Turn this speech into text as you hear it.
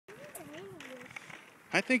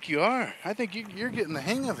I think you are. I think you're getting the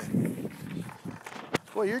hang of it.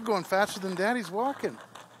 Boy, you're going faster than Daddy's walking.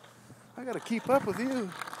 I gotta keep up with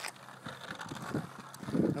you.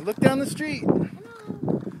 Now look down the street.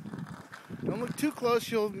 Don't look too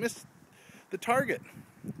close, you'll miss the target.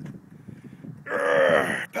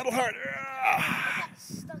 Pedal hard. I got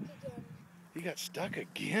stuck again. You got stuck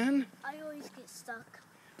again? I always get stuck.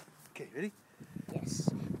 Okay, ready? Yes.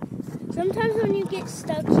 Sometimes when you get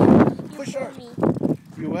stuck, you Push pull hard. me.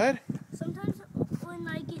 You what? Sometimes when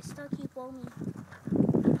I get stuck, you pull me.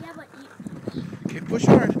 Yeah, but you... Okay, push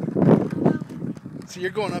hard. So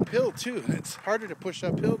you're going uphill too, and it's harder to push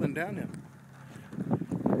uphill than downhill.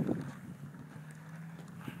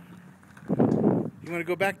 You want to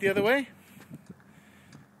go back the other way?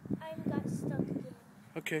 I got stuck again.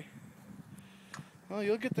 Okay. Well,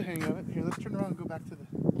 you'll get the hang of it. Here, let's turn around and go back to the...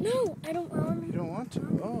 No, I don't want to. You don't want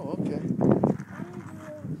to? Oh, okay. I'm going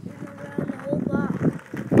to go around the whole block.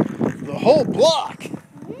 The whole block?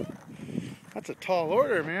 Mm-hmm. That's a tall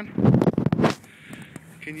order, man.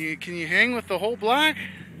 Can you hang with the whole block?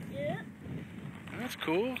 Yeah. That's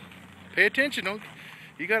cool. Pay attention.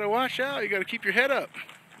 You got to watch out. You got to keep your head up.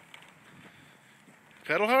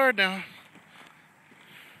 Pedal hard now.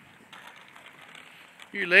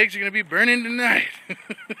 Your legs are going to be burning tonight. No,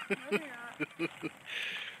 they're not. I'm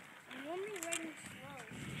only riding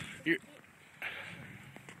slow.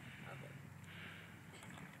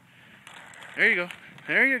 There you go.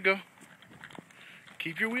 There you go.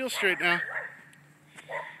 Keep your wheels straight now.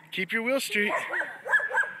 Keep your wheels straight.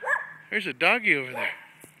 There's a doggy over there.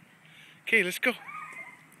 Okay, let's go.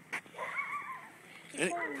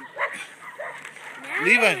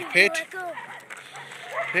 Levi, pay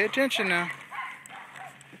attention now.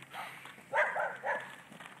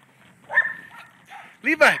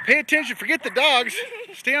 Levi, pay attention. Forget the dogs.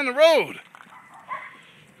 Stay on the road.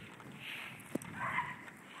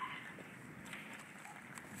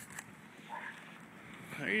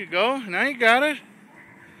 There you go. Now you got it.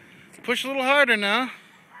 Push a little harder now.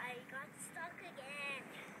 I got stuck again.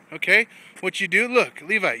 Okay. What you do, look,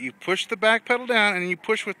 Levi, you push the back pedal down and you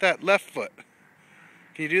push with that left foot.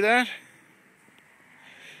 Can you do that?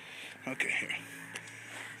 Okay, here.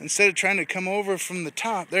 Instead of trying to come over from the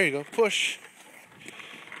top, there you go. Push.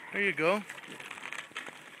 There you go.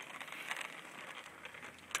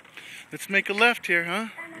 Let's make a left here, huh?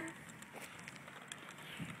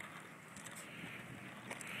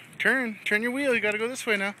 Turn your wheel. You got to go this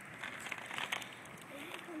way now.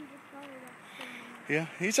 Yeah,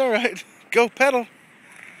 he's all right. Go pedal.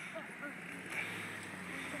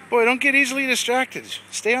 Boy, don't get easily distracted.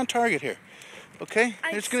 Stay on target here. Okay?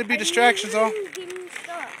 There's going to be distractions all.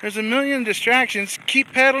 There's a million distractions.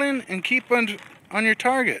 Keep pedaling and keep on your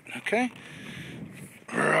target, okay?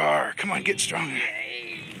 Roar. Come on, get stronger.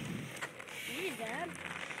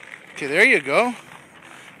 Okay, there you go.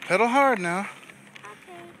 Pedal hard now.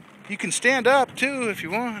 You can stand up too if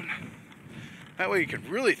you want. That way you can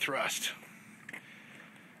really thrust.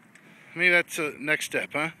 Maybe that's the next step,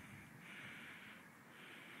 huh?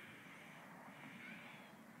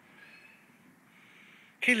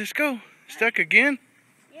 Okay, let's go. Stuck again?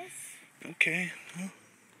 Yes. Okay. Well,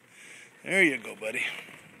 there you go, buddy.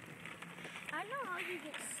 I know how you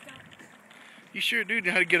get stuck. You sure do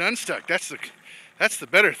know how to get unstuck. That's the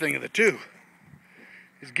better thing of the two.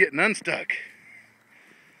 Is getting unstuck.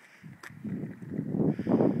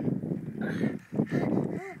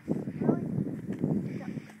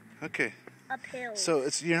 Okay. Uphill. So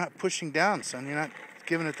you're not pushing down, son. You're not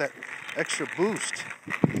giving it that extra boost.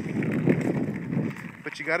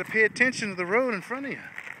 But you got to pay attention to the road in front of you.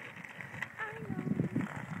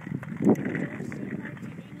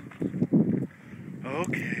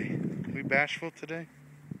 Okay. We bashful today?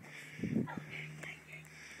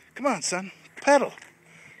 Come on, son. Pedal.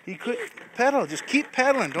 You quit pedal. Just keep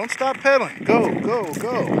pedaling. Don't stop pedaling. Go, go,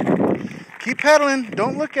 go. Keep pedaling.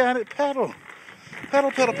 Don't look at it. Pedal.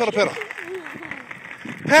 Pedal, pedal, pedal, pedal.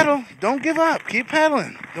 Pedal. Don't give up. Keep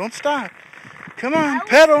pedaling. Don't stop. Come on,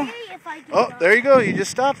 pedal. Oh, there you go. You just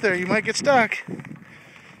stopped there. You might get stuck.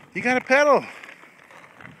 You got to pedal.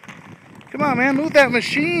 Come on, man. Move that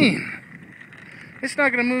machine. It's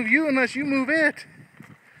not going to move you unless you move it.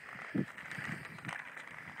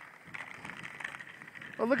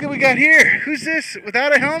 Oh, look what we got here. Who's this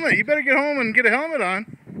without a helmet? You better get home and get a helmet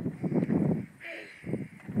on.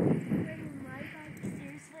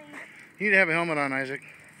 You need to have a helmet on, Isaac.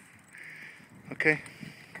 Okay.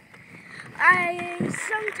 I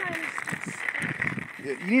sometimes...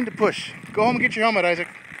 You need to push. Go home and get your helmet, Isaac.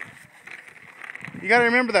 You got to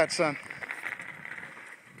remember that, son.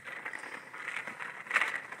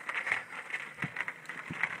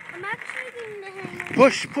 I'm I'm actually going to hang on.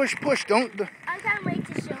 Push, push, push. Don't. I can't wait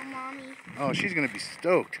to show Mommy. Oh, she's going to be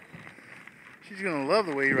stoked. She's going to love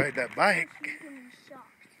the way you ride that bike. She's going to be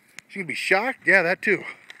shocked. She's going to be shocked? Yeah, that too.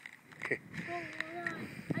 Okay. Well,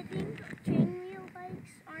 I think train wheel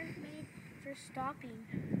bikes aren't made for stopping.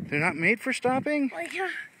 They're not made for stopping? Like, yeah,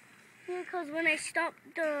 because when I stop,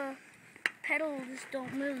 the pedals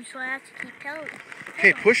don't move, so I have to keep pedaling.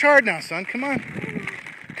 Okay, push hard now, son. Come on.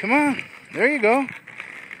 Come on. There you go.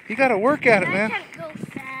 You got to work at it, man. I can't go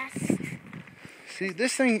fast. See,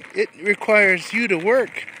 this thing, it requires you to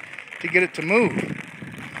work to get it to move.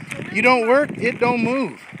 You don't work, it don't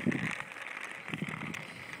move.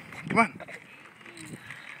 Come on.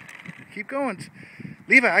 Keep going.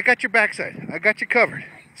 Levi, I got your backside. I got you covered.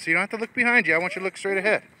 So you don't have to look behind you. I want you to look straight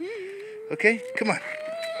ahead. Okay? Come on.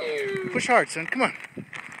 Push hard, son. Come on.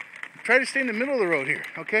 Try to stay in the middle of the road here,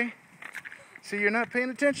 okay? So you're not paying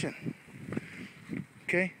attention.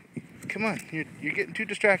 Okay? Come on. You're getting too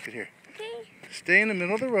distracted here. Okay. Stay in the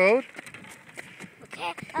middle of the road.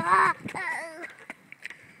 Okay.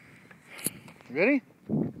 Ready?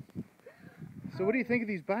 So what do you think of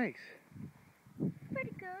these bikes?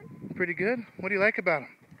 Pretty good. Pretty good? What do you like about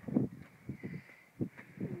them?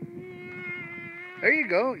 There you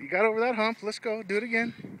go. You got over that hump. Let's go. Do it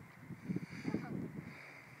again.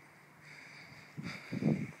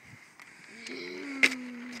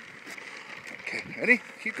 Okay, ready?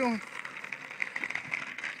 Keep going.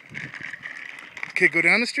 Okay, go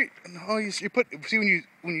down the street. Oh, you put. See,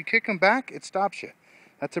 when you kick them back, it stops you.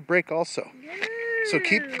 That's a brake also. So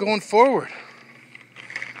keep going forward.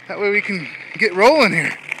 That way we can get rolling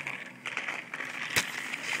here.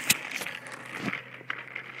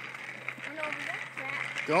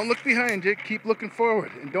 Don't look behind you. Keep looking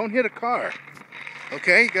forward, and don't hit a car.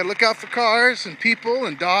 Okay, you gotta look out for cars and people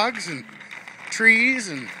and dogs and trees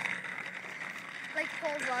and. Like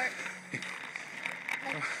cold art.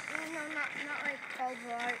 Like, no, not like cold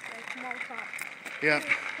art, like small top. Yeah.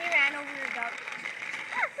 He ran over the dog.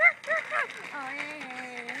 Oh,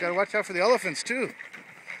 yeah. Gotta watch out for the elephants too.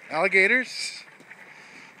 Alligators,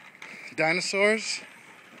 dinosaurs.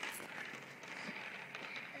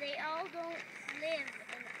 They all don't live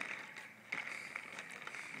in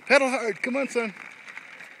Pedal hard. Come on, son.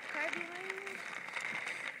 carburetors.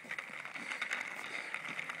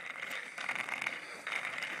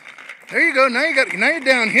 There you go. Now you're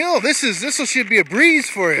downhill. This should be a breeze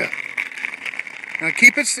for you. Now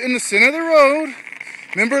keep it in the center of the road.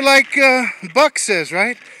 Remember, like Buck says,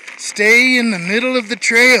 right? Stay in the middle of the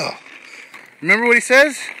trail. Remember what he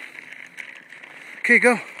says? Okay,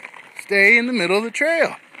 go. Stay in the middle of the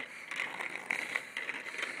trail.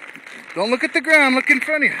 Don't look at the ground. Look in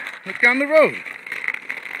front of you. Look down the road.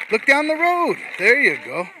 Look down the road. There you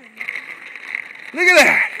go. Look at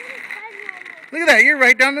that. Look at that. You're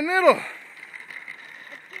right down the middle.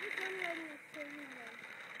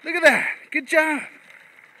 Look at that. Good job.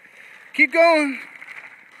 Keep going.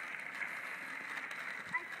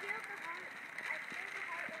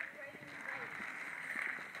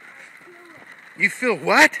 You feel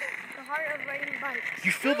what? The heart of riding bikes.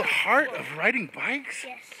 You feel the heart of riding bikes?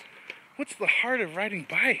 Yes. What's the heart of riding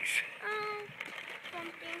bikes?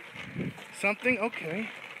 Something. Something? Okay.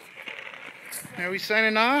 Are we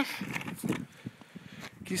signing off? Can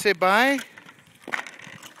you say bye?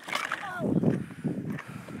 Oh.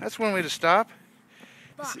 That's one way to stop.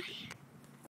 Bye.